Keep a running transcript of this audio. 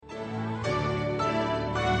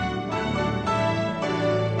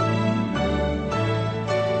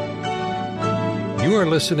You are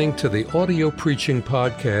listening to the audio preaching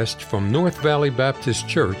podcast from North Valley Baptist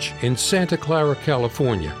Church in Santa Clara,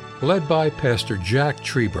 California, led by Pastor Jack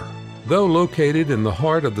Trieber. Though located in the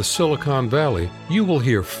heart of the Silicon Valley, you will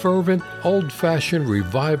hear fervent, old-fashioned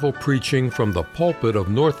revival preaching from the pulpit of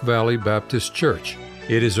North Valley Baptist Church.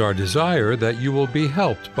 It is our desire that you will be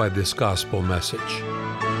helped by this gospel message.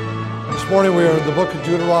 This morning we are in the book of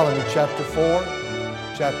Deuteronomy, chapter 4,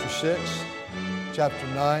 chapter 6, chapter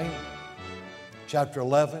 9, chapter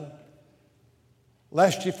 11.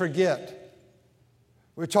 Lest you forget,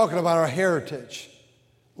 we're talking about our heritage,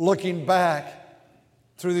 looking back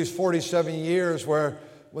through these 47 years where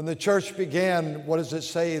when the church began, what does it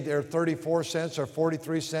say? There 34 cents or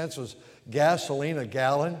 43 cents was gasoline a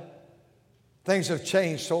gallon. Things have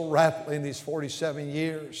changed so rapidly in these 47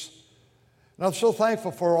 years. And I'm so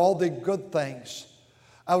thankful for all the good things.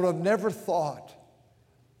 I would have never thought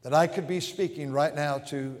that I could be speaking right now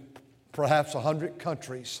to perhaps 100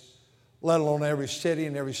 countries, let alone every city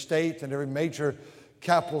and every state and every major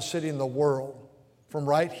capital city in the world from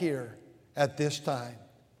right here at this time.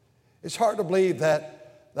 It's hard to believe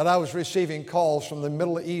that I was receiving calls from the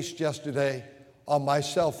Middle East yesterday on my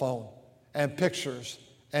cell phone and pictures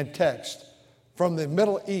and text from the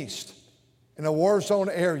Middle East in a war zone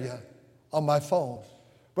area on my phone.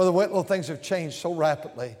 Brother Whitlow, things have changed so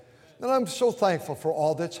rapidly. And I'm so thankful for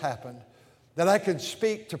all that's happened that I can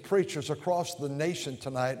speak to preachers across the nation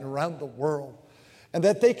tonight and around the world, and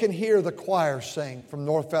that they can hear the choir sing from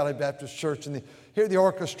North Valley Baptist Church and hear the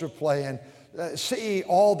orchestra play and see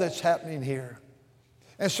all that's happening here.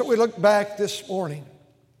 And so we look back this morning.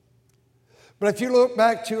 But if you look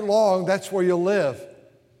back too long, that's where you'll live.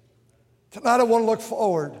 Tonight I want to look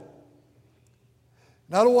forward.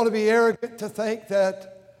 And I don't want to be arrogant to think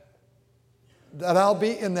that I'll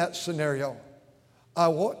be in that scenario. I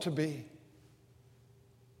want to be.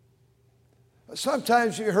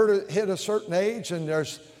 Sometimes you hit a certain age and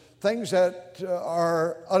there's things that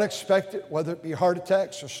are unexpected, whether it be heart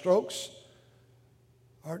attacks or strokes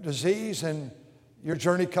or disease, and your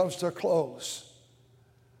journey comes to a close.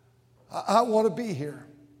 I want to be here.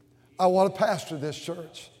 I want to pastor this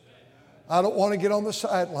church. I don't want to get on the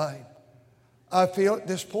sideline. I feel at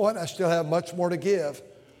this point I still have much more to give.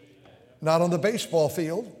 Not on the baseball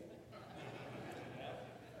field,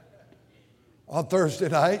 on Thursday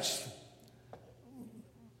nights,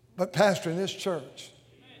 but pastoring this church.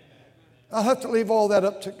 I'll have to leave all that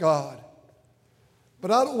up to God.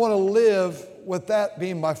 But I don't want to live with that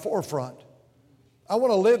being my forefront. I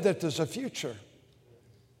want to live that there's a future.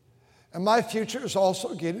 And my future is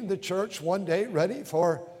also getting the church one day ready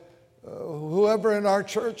for whoever in our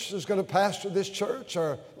church is going to pastor this church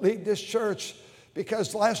or lead this church.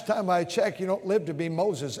 Because last time I checked, you don't live to be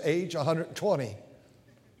Moses' age, 120.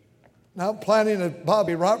 Now I'm planning, as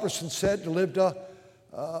Bobby Robertson said, to live to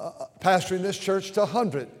pastoring this church to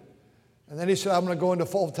 100. And then he said, I'm going to go into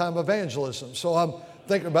full-time evangelism. So I'm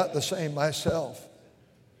thinking about the same myself.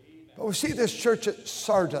 But we see this church at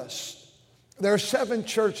Sardis. There are 7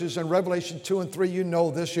 churches in Revelation 2 and 3. You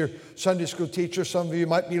know this, you're Sunday school teacher. Some of you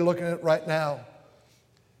might be looking at it right now.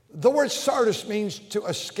 The word Sardis means to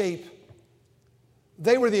escape.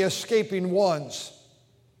 They were the escaping ones.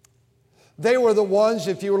 They were the ones,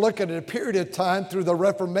 if you look at a period of time through the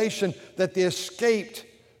Reformation, that they escaped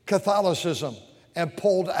Catholicism and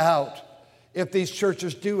pulled out. If these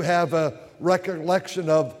churches do have a recollection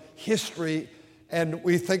of history, and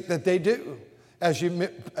we think that they do, as you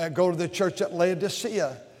go to the church at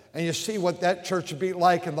Laodicea, and you see what that church would be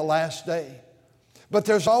like in the last day. But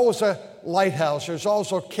there's always a lighthouse. There's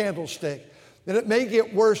also a candlestick. And it may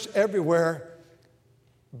get worse everywhere,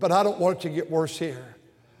 but I don't want it to get worse here.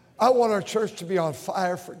 I want our church to be on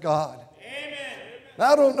fire for God. Amen.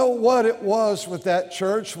 Now, I don't know what it was with that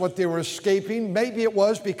church, what they were escaping. Maybe it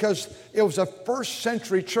was because it was a first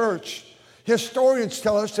century church. Historians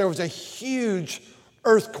tell us there was a huge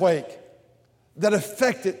earthquake that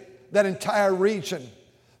affected that entire region.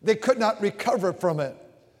 They could not recover from it.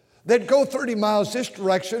 They'd go 30 miles this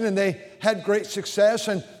direction and they had great success,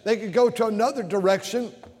 and they could go to another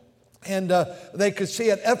direction and they could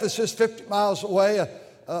see at Ephesus 50 miles away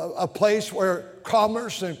a place where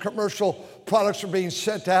commerce and commercial products were being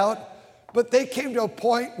sent out. But they came to a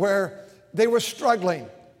point where they were struggling.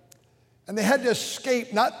 And they had to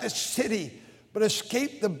escape, not the city, but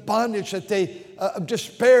escape the bondage that of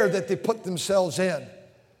despair that they put themselves in.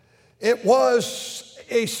 It was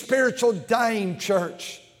a spiritual dying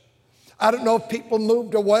church. I don't know if people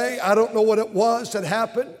moved away. I don't know what it was that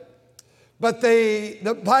happened. But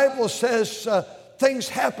the Bible says things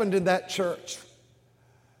happened in that church.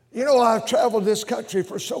 You know, I've traveled this country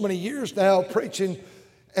for so many years now preaching,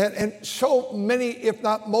 And so many, if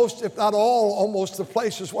not most, if not all, almost the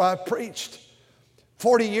places where I preached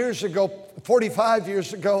 40 years ago, 45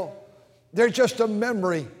 years ago, they're just a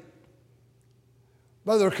memory.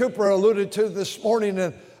 Brother Cooper alluded to this morning,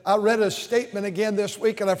 and I read a statement again this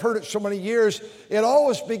week, and I've heard it so many years. It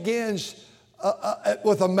always begins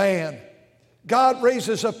with a man. God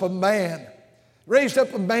raises up a man. Raised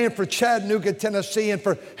up a man for Chattanooga, Tennessee, and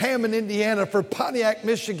for Hammond, Indiana, for Pontiac,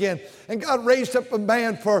 Michigan. And God raised up a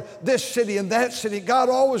man for this city and that city. God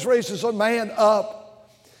always raises a man up.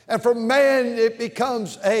 And from man, it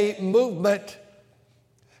becomes a movement.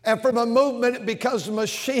 And from a movement, it becomes a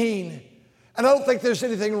machine. And I don't think there's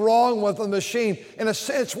anything wrong with a machine. In a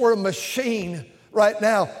sense, we're a machine right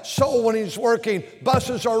now. Soul winning is working.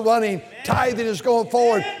 Buses are running. Tithing is going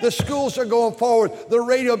forward. The schools are going forward. The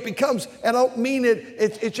radio becomes, and I don't mean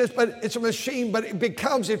but it's a machine, but it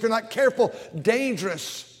becomes, if you're not careful,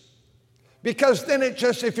 dangerous. Because then it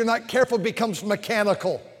just, if you're not careful, becomes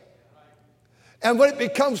mechanical. And when it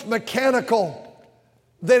becomes mechanical,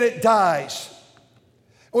 then it dies.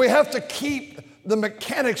 We have to keep the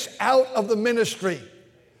mechanics out of the ministry.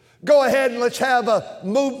 Go ahead and let's have a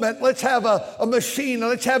movement. Let's have a machine.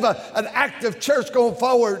 Let's have an active church going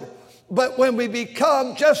forward. But when we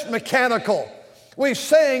become just mechanical, we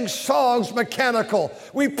sing songs mechanical.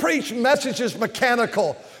 We preach messages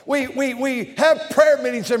mechanical. We have prayer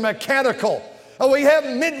meetings that are mechanical. We have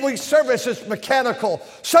midweek services mechanical.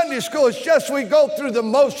 Sunday school is just we go through the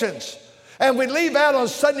motions. And we leave out on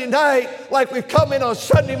Sunday night like we've come in on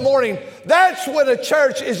Sunday morning. That's when a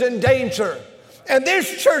church is in danger. And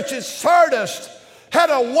this church at Sardis had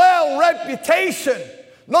a well reputation.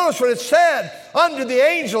 Notice what it said, under the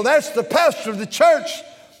angel, that's the pastor of the church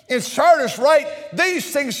in Sardis, right?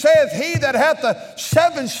 These things saith he that hath the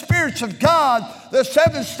 7 spirits of God, the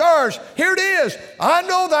 7 stars. Here it is. I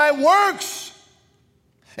know thy works.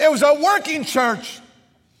 It was a working church.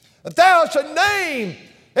 But thou hast a name.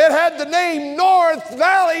 It had the name North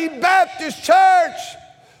Valley Baptist Church,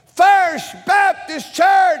 First Baptist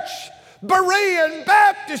Church, Berean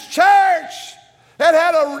Baptist Church. It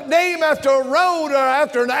had a name after a road or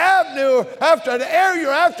after an avenue or after an area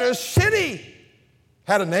or after a city.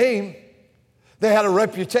 Had a name. They had a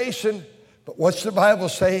reputation. But what's the Bible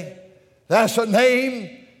say? That's a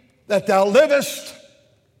name that thou livest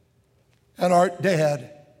and art dead.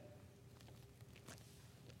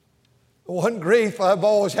 The one grief I've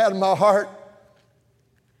always had in my heart,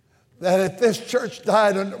 that if this church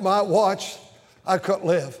died under my watch, I couldn't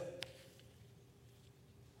live.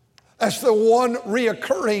 That's the one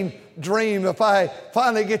reoccurring dream. If I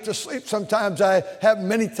finally get to sleep, sometimes I have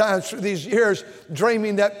many times through these years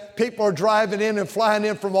dreaming that people are driving in and flying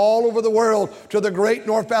in from all over the world to the great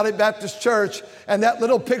North Valley Baptist Church. And that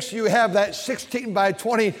little picture you have, that 16 by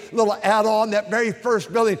 20 little add-on, that very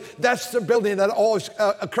first building, that's the building that always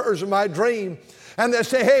occurs in my dream. And they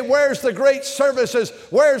say, hey, where's the great services?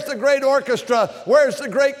 Where's the great orchestra? Where's the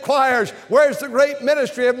great choirs? Where's the great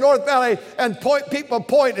ministry of North Valley? And people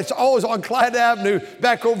point. It's always on Clyde Avenue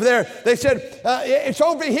back over there. They said, it's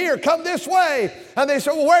over here. Come this way. And they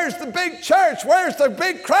said, well, where's the big church? Where's the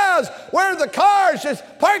big crowds? Where are the cars? This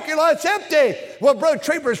parking lot's empty. Well, Brother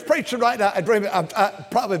Trieber's preaching right now. I dream it. I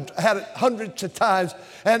probably had it hundreds of times.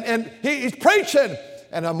 And he's preaching.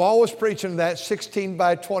 And I'm always preaching in that 16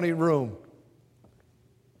 by 20 room.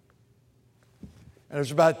 And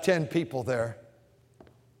there's about 10 people there.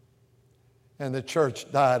 And the church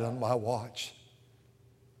died on my watch.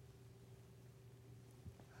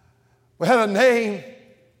 We had a name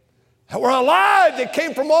that were alive that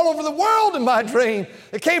came from all over the world in my dream.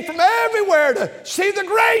 It came from everywhere to see the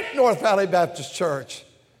great North Valley Baptist Church.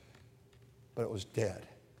 But it was dead.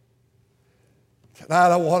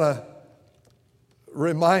 Tonight I want to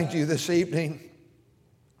remind you this evening,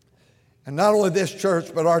 and not only this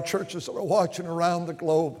church, but our churches that are watching around the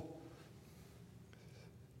globe.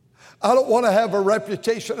 I don't want to have a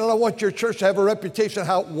reputation, and I want your church to have a reputation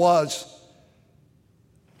how it was.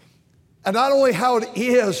 And not only how it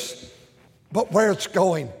is, but where it's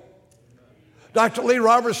going. Dr. Lee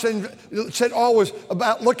Robertson said always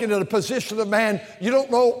about looking at a position of man, you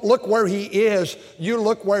don't look where he is, you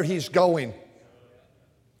look where he's going.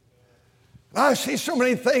 I see so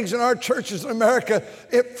many things in our churches in America,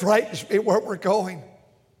 it frightens me where we're going.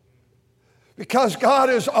 Because God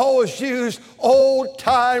has always used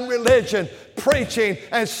old-time religion, preaching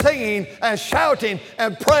and singing and shouting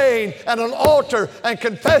and praying and an altar and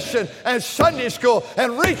confession and Sunday school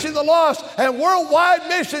and reaching the lost and worldwide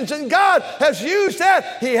missions. And God has used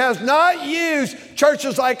that. He has not used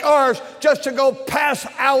churches like ours just to go pass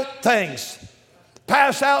out things.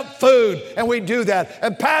 pass out food, and we do that,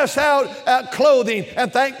 and pass out clothing,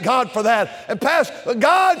 and thank God for that. And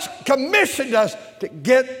God's commissioned us to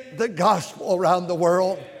get the gospel around the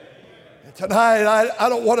world. And tonight, I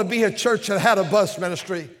don't want to be a church that had a bus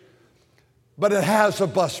ministry, but it has a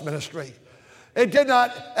bus ministry. It did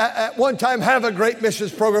not at one time have a great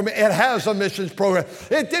missions program. It has a missions program.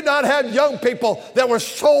 It did not have young people that were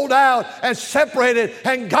sold out and separated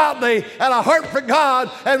and godly and a heart for God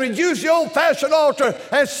and would use the old-fashioned altar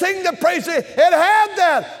and sing the praises. It had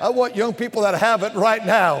that. I want young people that have it right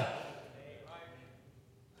now.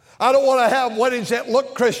 I don't want to have weddings that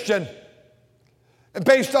look Christian. And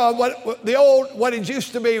based on what the old weddings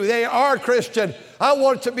used to be, they are Christian. I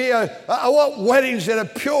want weddings that are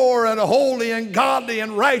pure and holy and godly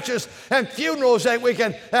and righteous, and funerals that we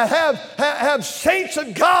can have saints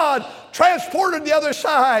of God transported to the other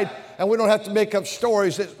side, and we don't have to make up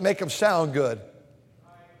stories that make them sound good,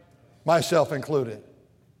 myself included.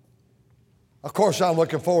 Of course, I'm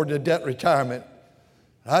looking forward to debt retirement.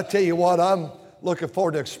 I tell you what, I'm looking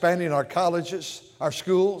forward to expanding our colleges, our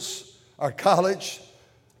schools, our college,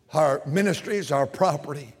 our ministries, our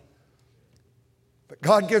property. But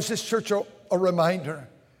God gives this church a reminder.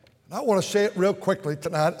 And I want to say it real quickly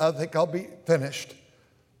tonight. I think I'll be finished.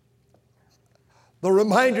 The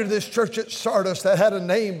reminder to this church at Sardis that had a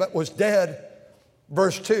name but was dead.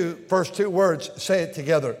 Verse 2, first two words, say it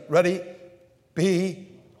together. Ready? Be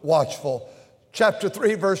watchful. Chapter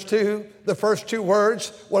 3, verse 2, the first two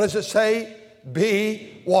words, what does it say?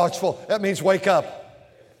 Be watchful. That means wake up.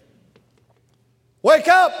 Wake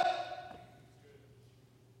up!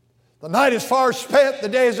 The night is far spent, the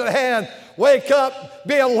day is at hand. Wake up,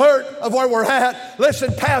 be alert of where we're at.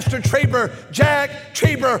 Listen, Pastor Trieber, Jack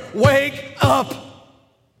Trieber, wake up.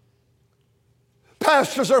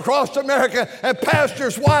 Pastors across America and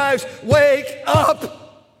pastors' wives, wake up.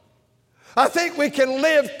 I think we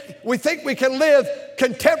think we can live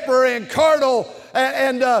contemporary and carnal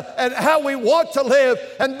and how we want to live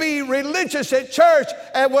and be religious at church,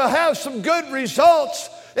 and we'll have some good results.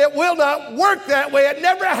 It will not work that way. It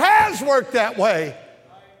never has worked that way.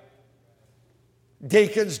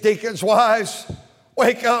 Deacons' wives,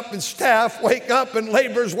 wake up, and staff, wake up, and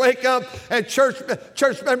laborers, wake up, and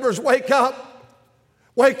church members, wake up.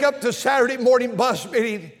 Wake up to Saturday morning bus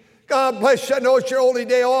meeting. God bless you. I know it's your only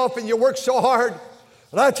day off and you work so hard.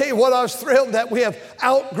 And I tell you what, I was thrilled that we have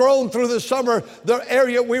outgrown through the summer the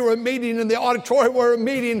area we were meeting in, the auditorium we were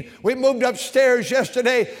meeting. We moved upstairs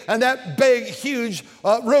yesterday, and that big, huge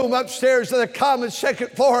room upstairs on the common second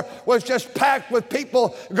floor was just packed with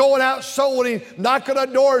people going out soul winning, knocking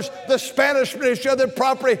on doors. The Spanish ministry of the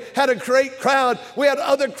property had a great crowd. We had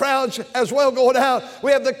other crowds as well going out.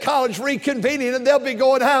 We have the college reconvening, and they'll be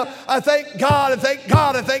going out. I thank God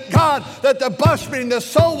that the bus meeting, the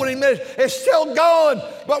soul winning ministry is still going.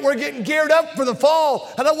 But we're getting geared up for the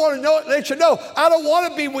fall. And I want to let you know, I don't want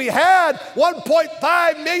to be, we had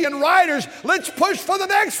 1.5 million riders. Let's push for the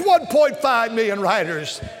next 1.5 million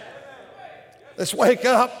riders. Let's wake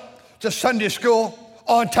up to Sunday school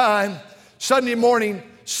on time, Sunday morning,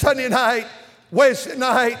 Sunday night, Wednesday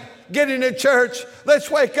night, getting to church. Let's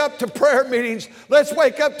wake up to prayer meetings. Let's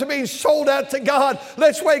wake up to being sold out to God.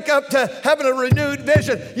 Let's wake up to having a renewed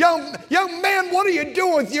vision. Young man, what are you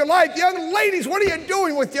doing with your life? Young ladies, what are you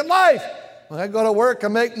doing with your life? When I go to work, I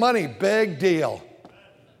make money. Big deal.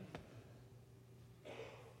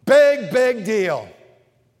 Big deal.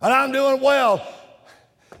 And I'm doing well.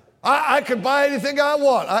 I could buy anything I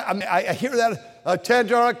want. I hear that, a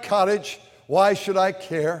 $10 cottage. Why should I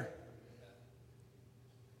care?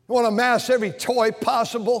 You want to amass every toy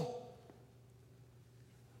possible?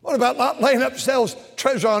 What about not laying up themselves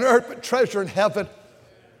treasure on earth, but treasure in heaven?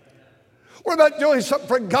 What about doing something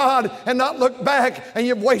for God and not look back and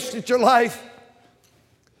you've wasted your life?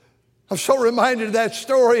 I'm so reminded of that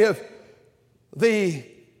story of the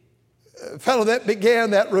fellow that began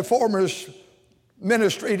that reformers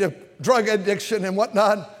ministry to drug addiction and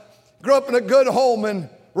whatnot. Grew up in a good home in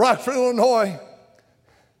Rockford, Illinois.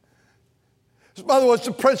 His mother was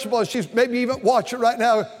the principal. She's maybe even watching right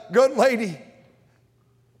now. Good lady.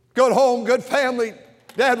 Good home, good family.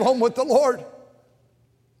 Dad home with the Lord.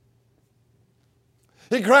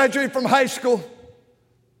 He graduated from high school.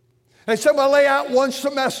 And he said, well, lay out one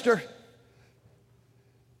semester.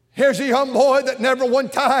 Here's a young boy that never one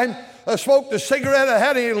time smoked a cigarette or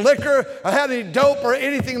had any liquor or had any dope or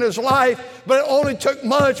anything in his life, but it only took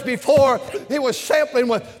months before he was sampling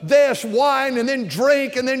with this wine and then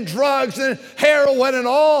drink and then drugs and then heroin and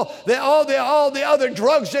all the other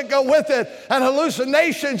drugs that go with it, and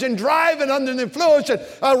hallucinations and driving under the influence and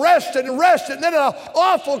arrested and then an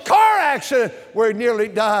awful car accident where he nearly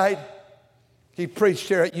died. He preached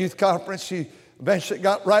here at youth conference. He eventually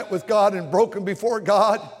got right with God and broken before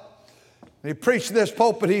God. And he preached in this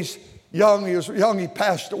pulpit. He's young. He was young. He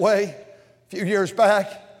passed away a few years back.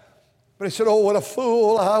 But he said, oh, what a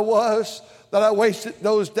fool I was that I wasted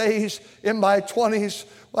those days in my 20s.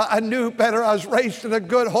 Well, I knew better. I was raised in a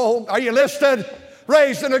good home. Are you listening?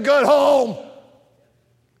 Raised in a good home.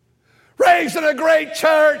 Raised in a great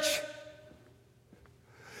church.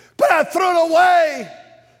 But I threw it away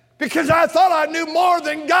because I thought I knew more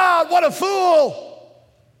than God. What a fool.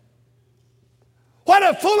 What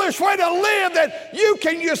a foolish way to live that you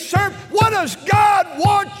can usurp. What does God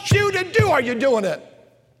want you to do? Are you doing it?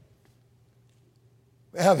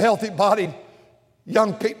 We have healthy-bodied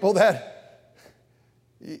young people that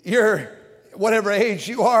you're, whatever age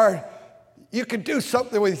you are, you can do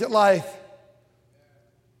something with your life.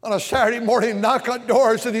 On a Saturday morning, knock on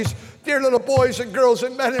doors of these dear little boys and girls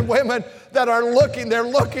and men and women that are looking,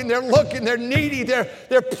 they're needy,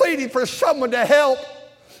 they're pleading for someone to help.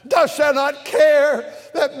 Dost thou not care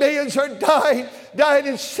that millions are dying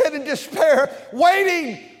in sin and despair,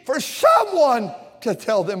 waiting for someone to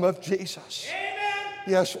tell them of Jesus? Amen.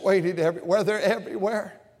 Yes, waiting everywhere. They're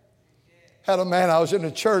everywhere. Had a man, I was in a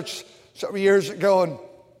church several years ago, and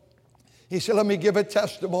he said, let me give a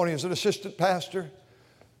testimony as an assistant pastor.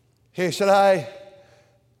 He said,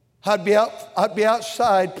 I'd be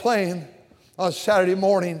outside playing on Saturday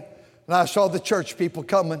morning, and I saw the church people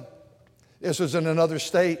coming. This was in another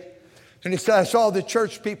state. And he said, I saw the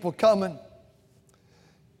church people coming.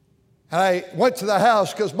 And I went to the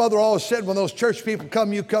house because Mother always said, when those church people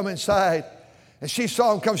come, you come inside. And she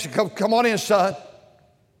saw him come. She said, come on in, son.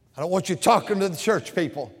 I don't want you talking to the church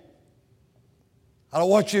people. I don't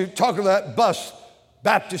want you talking to that bus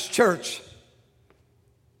Baptist church.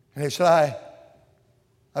 And he said,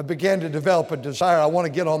 I began to develop a desire. I want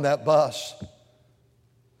to get on that bus.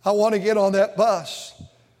 I want to get on that bus.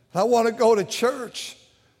 I want to go to church.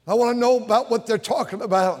 I want to know about what they're talking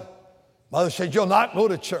about. Mother said, you'll not go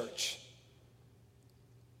to church.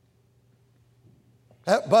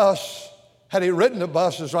 That bus, had he ridden the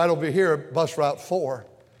bus, is right over here, bus route 4,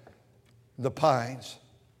 the Pines.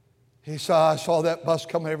 I saw that bus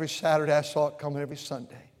coming every Saturday. I saw it coming every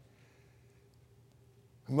Sunday.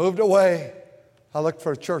 I moved away. I looked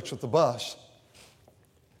for a church with the bus.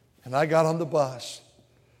 And I got on the bus.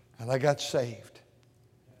 And I got saved.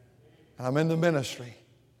 And I'm in the ministry.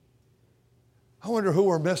 I wonder who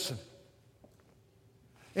we're missing.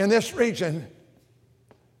 In this region,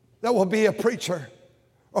 there will be a preacher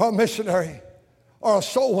or a missionary or a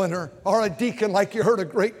soul winner or a deacon, like you heard a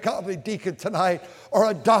great godly deacon tonight, or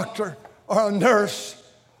a doctor or a nurse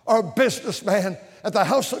or a businessman at the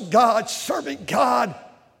house of God serving God.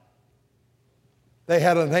 They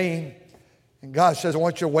had a name, and God says, I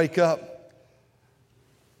want you to wake up.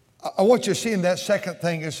 I want you to see in that second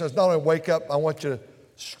thing, it says, not only wake up, I want you to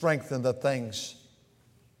strengthen the things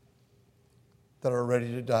that are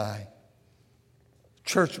ready to die.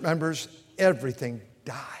 Church members, everything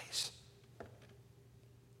dies.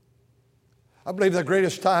 I believe the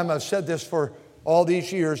greatest time, I've said this for all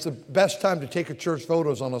these years, the best time to take a church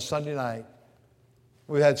photo is on a Sunday night.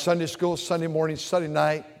 We've had Sunday school, Sunday morning, Sunday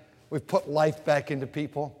night. We've put life back into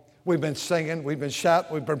people. We've been singing, we've been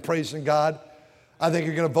shouting, we've been praising God. I think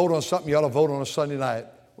you're going to vote on something, you ought to vote on a Sunday night.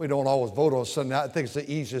 We don't always vote on Sunday night. I think it's the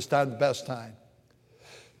easiest time, the best time.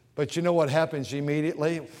 But you know what happens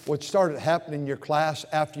immediately? What started happening in your class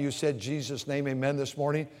after you said Jesus' name, amen, this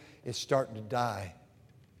morning, it's starting to die.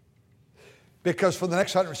 Because for the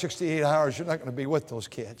next 168 hours, you're not going to be with those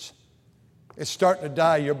kids. It's starting to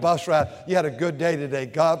die. Your bus ride, you had a good day today.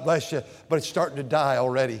 God bless you. But it's starting to die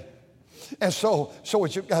already. And so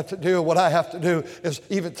what you've got to do, what I have to do is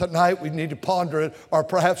even tonight we need to ponder it, or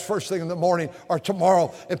perhaps first thing in the morning or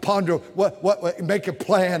tomorrow, and ponder what make a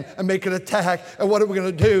plan and make an attack, and what are we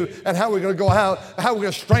going to do, and how are we going to go out, how are we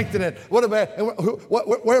going to strengthen it, where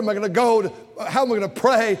am I going to go, how am I going to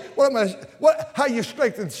pray, how you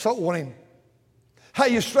strengthen soul winning, how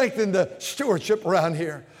you strengthen the stewardship around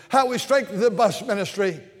here, how we strengthen the bus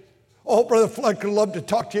ministry. Oh, Brother Flood could love to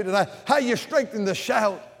talk to you tonight. How you strengthen the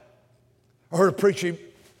shout. I heard a preacher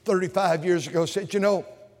 35 years ago said, you know,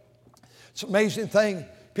 it's an amazing thing.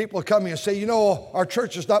 People come and say, you know, our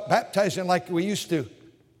church is not baptizing like we used to.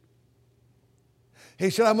 He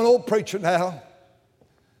said, I'm an old preacher now.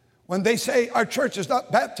 When they say our church is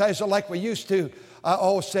not baptizing like we used to, I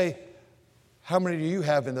always say, how many do you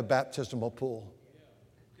have in the baptismal pool?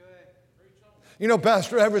 You know,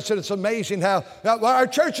 Pastor Everett said it's amazing how our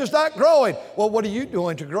church is not growing. Well, what are you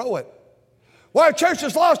doing to grow it? Well, our church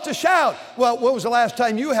has lost a shout. Well, when was the last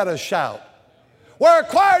time you had a shout? Where a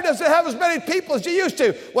choir doesn't have as many people as you used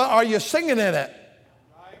to. Well, are you singing in it?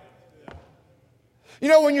 You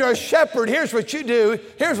know, when you're a shepherd, here's what you do.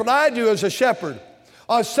 Here's what I do as a shepherd.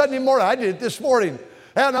 On Sunday morning, I did it this morning.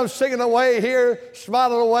 And I'm singing away here,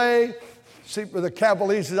 smiling away. See where the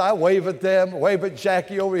Cavaliers, I wave at them, wave at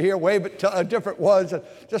Jackie over here, wave at different ones, and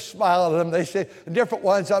just smile at them. They say, different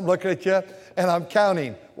ones, I'm looking at you, and I'm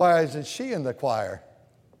counting. Why isn't she in the choir?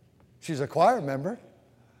 She's a choir member.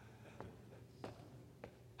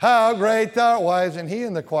 How great thou art. Why isn't he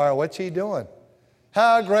in the choir? What's he doing?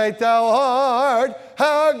 How great thou art,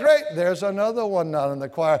 how great. There's another one not in the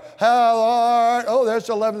choir. How art. Oh, there's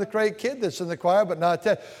the 11th grade kid that's in the choir, but not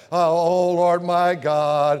 10. Oh, Lord my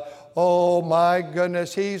God. Oh, my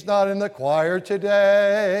goodness, he's not in the choir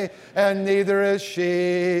today, and neither is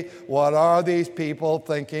she. What are these people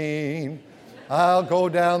thinking? I'll go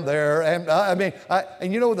down there. And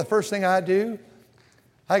and you know the first thing I do?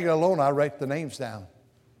 I get alone, I write the names down.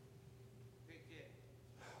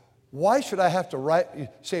 Why should I have to write?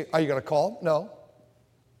 Say, are you going to call them? No.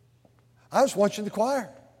 I just want you in the choir.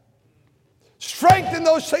 Strengthen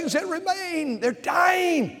those things that remain. They're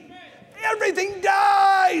dying. Everything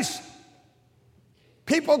dies.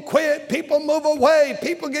 People quit. People move away.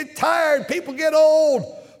 People get tired. People get old.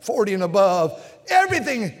 40 and above.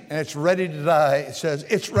 Everything. And it's ready to die. It says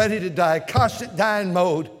it's ready to die. Constant dying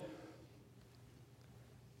mode.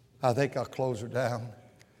 I think I'll close her down.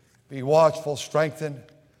 Be watchful, strengthen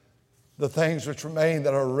the things which remain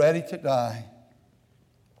that are ready to die.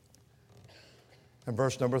 And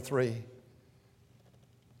verse number 3.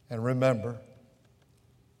 And remember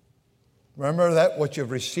that what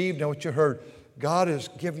you've received and what you heard, God is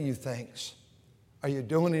giving you things. Are you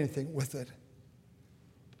doing anything with it?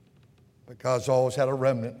 But God's always had a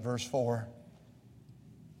remnant, verse 4.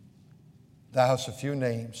 Thou hast a few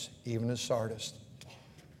names, even as Sardis,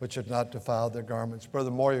 which have not defiled their garments.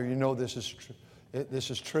 Brother Moyer, you know this is true.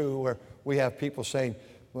 This is true where we have people saying,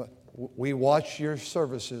 well, we watch your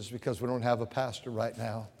services because we don't have a pastor right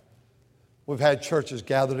now. We've had churches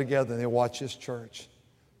gather together and they watch this church.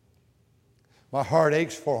 My heart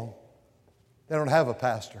aches for them. They don't have a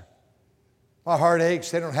pastor. My heart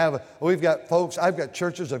aches. They don't have a, we've got folks, I've got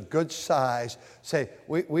churches of good size say,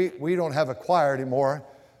 we don't have a choir anymore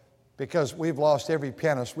because we've lost every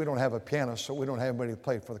pianist. We don't have a pianist, so we don't have anybody to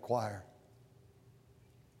play for the choir.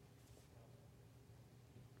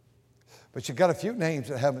 But you've got a few names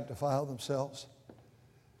that haven't defiled themselves.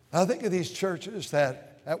 I think of these churches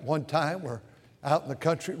that at one time were out in the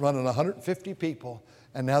country running 150 people,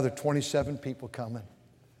 and now there are 27 people coming.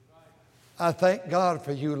 I thank God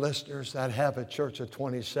for you listeners that have a church of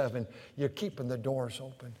 27. You're keeping the doors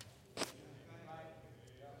open.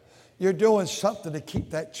 You're doing something to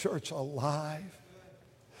keep that church alive.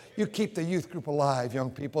 You keep the youth group alive,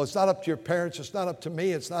 young people. It's not up to your parents. It's not up to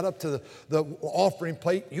me. It's not up to the offering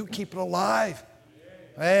plate. You keep it alive.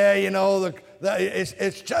 Hey, you know,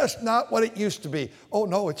 it's just not what it used to be. Oh,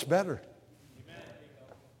 no, it's better.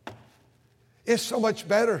 It's so much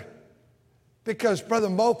better. Because Brother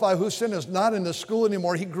Mofi Hussein is not in the school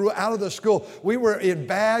anymore. He grew out of the school. We were in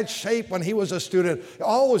bad shape when he was a student,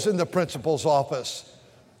 always in the principal's office.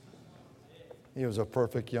 He was a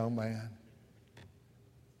perfect young man.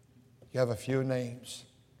 You have a few names.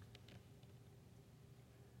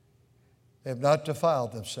 They have not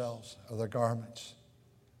defiled themselves of their garments.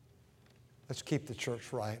 Let's keep the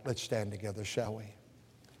church right. Let's stand together, shall we?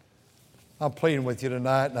 I'm pleading with you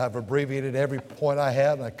tonight, and I've abbreviated every point I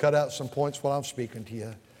had, and I cut out some points while I'm speaking to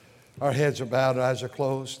you. Our heads are bowed, our eyes are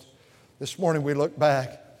closed. This morning we look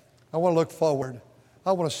back. I want to look forward.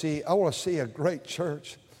 I want to see a great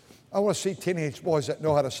church. I want to see teenage boys that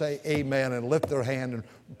know how to say amen and lift their hand and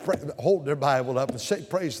hold their Bible up and say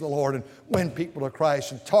praise the Lord and win people to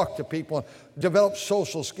Christ and talk to people and develop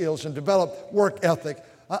social skills and develop work ethic.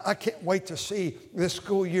 I can't wait to see this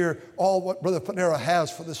school year all what Brother Panera has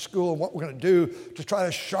for the school and what we're going to do to try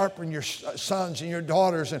to sharpen your sons and your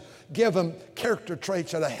daughters and give them character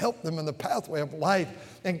traits that'll help them in the pathway of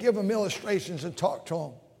life and give them illustrations and talk to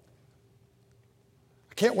them.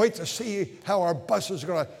 I can't wait to see how our buses are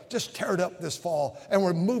going to just tear it up this fall, and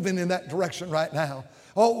we're moving in that direction right now.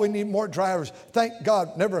 Oh, we need more drivers. Thank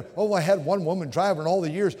God, I had one woman driver in all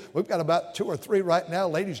the years. We've got about 2 or 3 right now.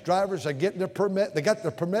 Ladies drivers are getting their permit. They got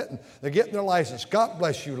their permit and they're getting their license. God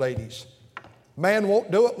bless you, ladies. Man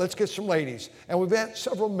won't do it. Let's get some ladies. And we've had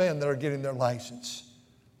several men that are getting their license.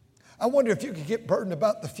 I wonder if you could get burdened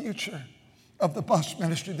about the future of the bus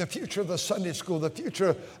ministry, the future of the Sunday school, the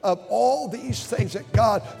future of all these things that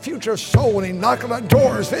God, future soul winning, knocking on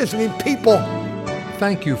doors, visiting people.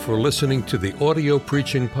 Thank you for listening to the audio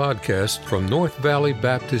preaching podcast from North Valley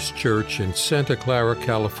Baptist Church in Santa Clara,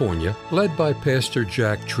 California, led by Pastor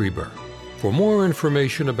Jack Trieber. For more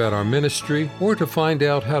information about our ministry or to find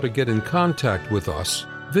out how to get in contact with us,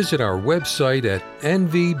 visit our website at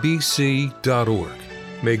nvbc.org.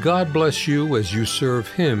 May God bless you as you serve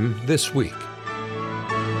Him this week.